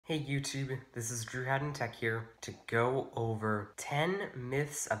Hey YouTube, this is Drew Haddon Tech here to go over 10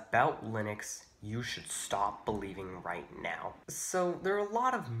 myths about Linux you should stop believing right now. So there are a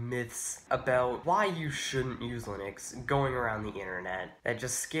lot of myths about why you shouldn't use Linux going around the internet that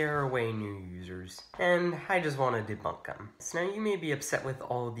just scare away new users, and I just want to debunk them. So now you may be upset with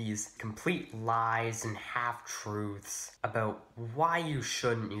all of these complete lies and half-truths about why you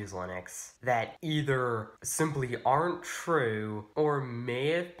shouldn't use Linux that either simply aren't true or may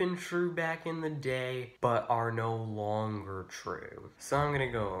have been true back in the day but are no longer true. So I'm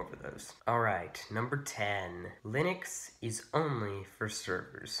gonna go over those. Alright, number 10. Linux is only for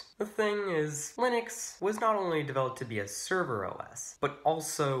servers. The thing is, Linux was not only developed to be a server OS, but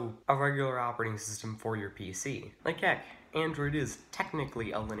also a regular operating system for your PC. Like heck, Android is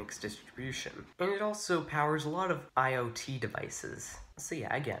technically a Linux distribution, and it also powers a lot of IoT devices. So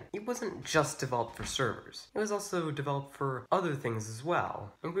yeah, again, it wasn't just developed for servers. It was also developed for other things as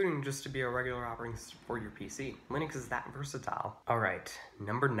well, including just to be a regular operating system for your PC. Linux is that versatile. Alright,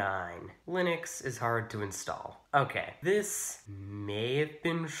 number 9. Linux is hard to install. Okay, this may have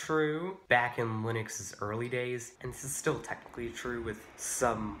been true back in Linux's early days, and this is still technically true with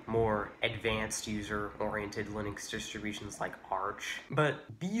some more advanced user-oriented Linux distributions like Arch. But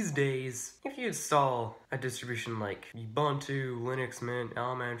these days, if you install a distribution like Ubuntu, Linux Mint,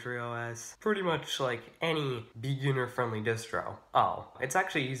 Elementary OS, pretty much like any beginner-friendly distro. Oh, it's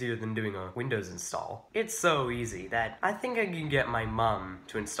actually easier than doing a Windows install. It's so easy that I think I can get my mom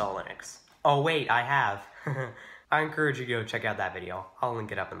to install Linux. Oh wait, I have. I encourage you to go check out that video. I'll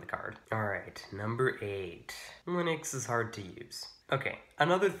link it up in the card. Alright, number 8. Linux is hard to use. Okay,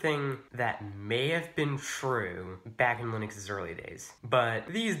 another thing that may have been true back in Linux's early days, but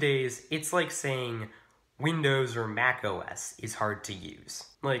these days it's like saying Windows or Mac OS is hard to use.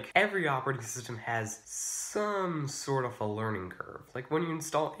 Like, every operating system has some sort of a learning curve. Like, when you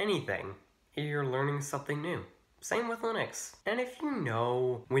install anything, you're learning something new. Same with Linux. And if you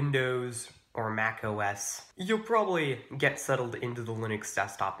know Windows or Mac OS, you'll probably get settled into the Linux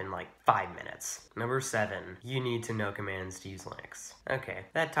desktop in like 5 minutes. Number 7, you need to know commands to use Linux. Okay,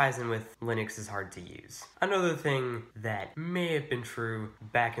 that ties in with Linux is hard to use. Another thing that may have been true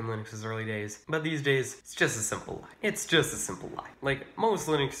back in Linux's early days, but these days, it's just a simple lie. It's just a simple lie. Like, most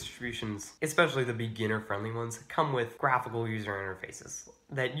Linux distributions, especially the beginner-friendly ones, come with graphical user interfaces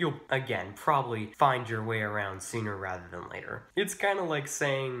that you'll, again, probably find your way around sooner rather than later. It's kind of like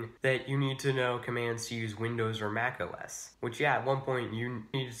saying that you need to know commands to use Windows or Mac OS, which yeah, at one point you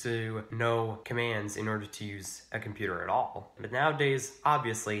needed to know commands in order to use a computer at all. But nowadays,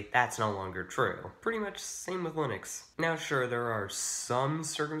 obviously, that's no longer true. Pretty much same with Linux. Now sure, there are some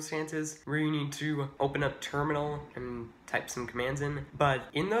circumstances where you need to open up terminal and type some commands in, but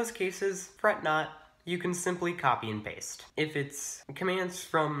in those cases, fret not. You can simply copy and paste. If it's commands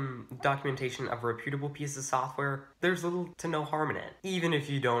from documentation of a reputable piece of software, there's little to no harm in it, even if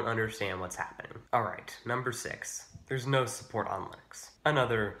you don't understand what's happening. Alright, number 6. There's no support on Linux.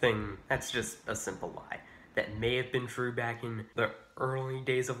 Another thing that's just a simple lie that may have been true back in the early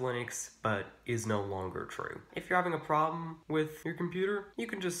days of Linux, but is no longer true. If you're having a problem with your computer, you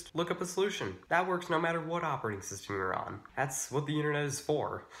can just look up a solution. That works no matter what operating system you're on. That's what the internet is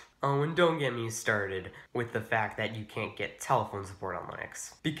for. Oh, and don't get me started with the fact that you can't get telephone support on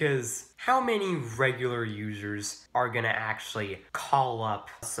Linux. Because how many regular users are gonna actually call up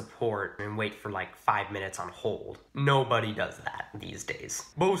support and wait for like 5 minutes on hold? Nobody does that these days.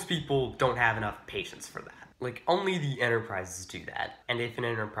 Most people don't have enough patience for that. Like, only the enterprises do that. And if an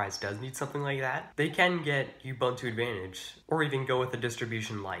enterprise does need something like that, they can get Ubuntu Advantage, or even go with a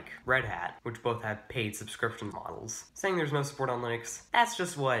distribution like Red Hat, which both have paid subscription models. Saying there's no support on Linux, that's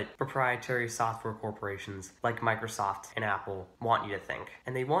just what proprietary software corporations like Microsoft and Apple want you to think.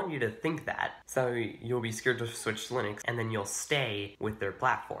 And they want you to think that, so you'll be scared to switch to Linux, and then you'll stay with their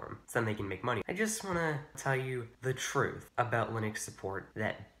platform, so then they can make money. I just want to tell you the truth about Linux support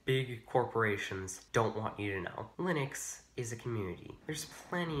that big corporations don't want you to know. Linux is a community. There's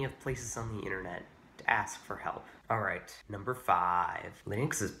plenty of places on the internet to ask for help. Alright, number 5.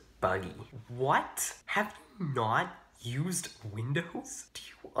 Linux is buggy. What? Have you not used Windows? Do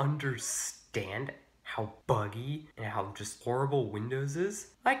you understand how buggy and how just horrible Windows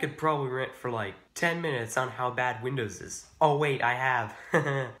is? I could probably rant for like 10 minutes on how bad Windows is. Oh wait, I have.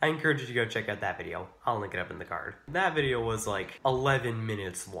 I encourage you to go check out that video. I'll link it up in the card. That video was like 11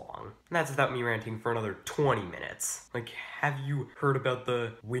 minutes long. And that's without me ranting for another 20 minutes. Like, have you heard about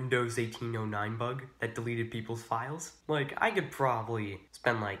the Windows 1809 bug that deleted people's files? Like, I could probably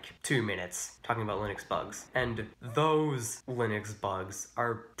spend like 2 minutes talking about Linux bugs. And those Linux bugs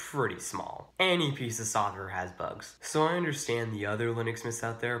are pretty small. Any piece of software has bugs. So I understand the other Linux myths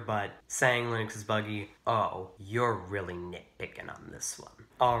out there, but saying Linux is buggy, oh, you're really nitpicking on this one.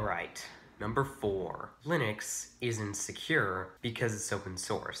 Alright. Number 4, Linux isn't secure because it's open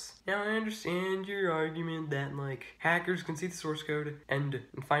source. Now I understand your argument that like hackers can see the source code and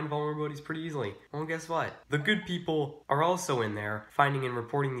find vulnerabilities pretty easily. Well, guess what? The good people are also in there finding and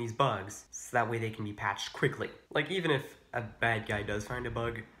reporting these bugs so that way they can be patched quickly. Like even if a bad guy does find a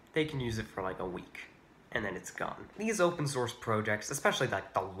bug, they can use it for like a week. And then it's gone. These open source projects, especially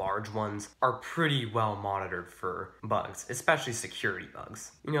like the large ones, are pretty well monitored for bugs, especially security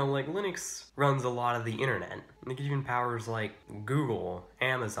bugs. You know, like Linux runs a lot of the internet. It even powers like Google,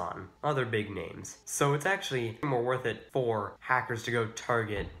 Amazon, other big names. So it's actually more worth it for hackers to go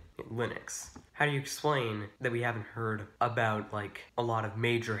target Linux. How do you explain that we haven't heard about like a lot of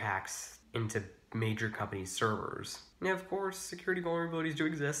major hacks into major companies' servers? Now, of course, security vulnerabilities do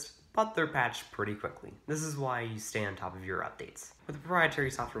exist, but they're patched pretty quickly. This is why you stay on top of your updates. With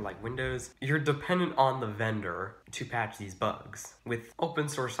proprietary software like Windows, you're dependent on the vendor to patch these bugs. With open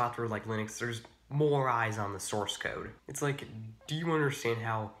source software like Linux, there's more eyes on the source code. It's like, do you understand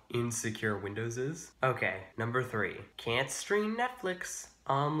how insecure Windows is? Okay, number 3, can't stream Netflix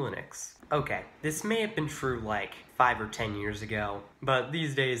on Linux. Okay, this may have been true like 5 or 10 years ago, but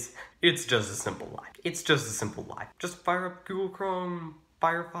these days, it's just a simple lie. It's just a simple lie. Just fire up Google Chrome,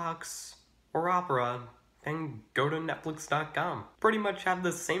 Firefox, or Opera, and go to Netflix.com. Pretty much have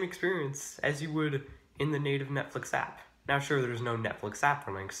the same experience as you would in the native Netflix app. Now sure, there's no Netflix app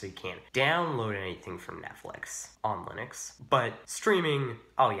for Linux, so you can't download anything from Netflix on Linux, but streaming,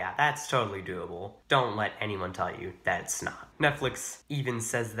 oh yeah, that's totally doable. Don't let anyone tell you that it's not. Netflix even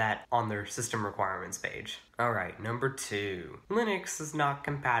says that on their system requirements page. Alright, number 2, Linux is not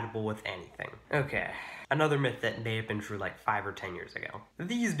compatible with anything. Okay. Another myth that may have been true like 5 or 10 years ago.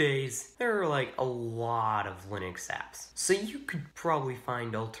 These days, there are like a lot of Linux apps. So you could probably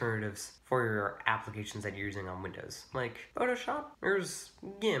find alternatives for your applications that you're using on Windows. Like Photoshop, there's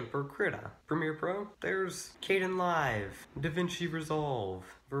GIMP or Krita. Premiere Pro, there's Kdenlive, DaVinci Resolve,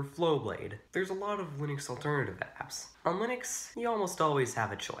 or Flowblade. There's a lot of Linux alternative apps. On Linux, you almost always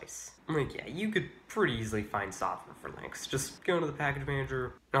have a choice. Like, yeah, you could pretty easily find software for Linux. Just go into the package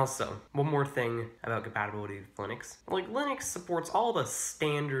manager. And also, one more thing about compatibility with Linux. Like, Linux supports all the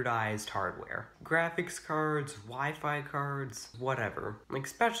standardized hardware. Graphics cards, Wi-Fi cards, whatever. Like,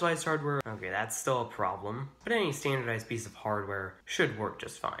 specialized hardware, okay, that's still a problem. But any standardized piece of hardware should work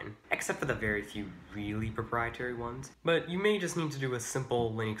just fine. Except for the very few really proprietary ones. But you may just need to do a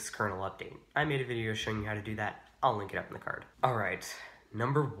simple Linux kernel update. I made a video showing you how to do that. I'll link it up in the card. Alright.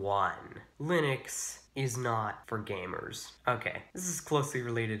 Number 1, Linux is not for gamers. Okay, this is closely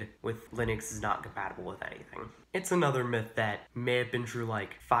related with Linux is not compatible with anything. It's another myth that may have been true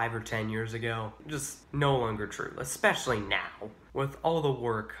like 5 or 10 years ago, just no longer true, especially now with all the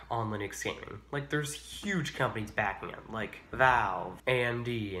work on Linux gaming. Like there's huge companies backing it, like Valve,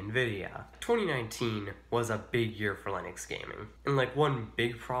 AMD, Nvidia. 2019 was a big year for Linux gaming. And like one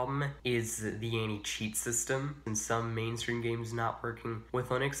big problem is the anti-cheat system in some mainstream games not working with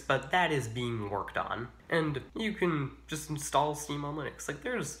Linux, but that is being worked on. And you can just install Steam on Linux. Like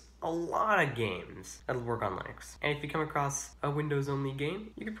there's a lot of games that'll work on Linux. And if you come across a Windows-only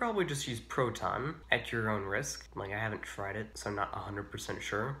game, you could probably just use Proton at your own risk. Like, I haven't tried it, so I'm not 100%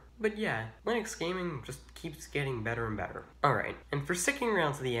 sure. But yeah, Linux gaming just keeps getting better and better. Alright, and for sticking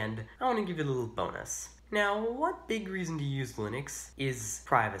around to the end, I want to give you a little bonus. Now, one big reason to use Linux is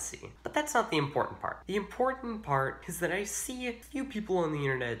privacy. But that's not the important part. The important part is that I see a few people on the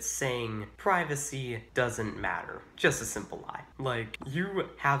internet saying privacy doesn't matter. Just a simple lie. Like, you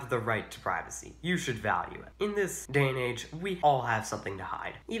have the right to privacy. You should value it. In this day and age, we all have something to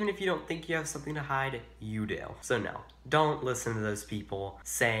hide. Even if you don't think you have something to hide, you do. So no, don't listen to those people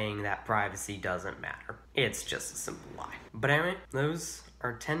saying that privacy doesn't matter. It's just a simple lie. But anyway, those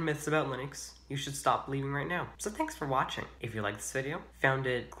are 10 myths about Linux you should stop believing right now. So thanks for watching. If you liked this video, found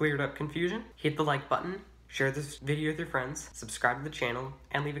it cleared up confusion, hit the like button, share this video with your friends, subscribe to the channel,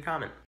 and leave a comment.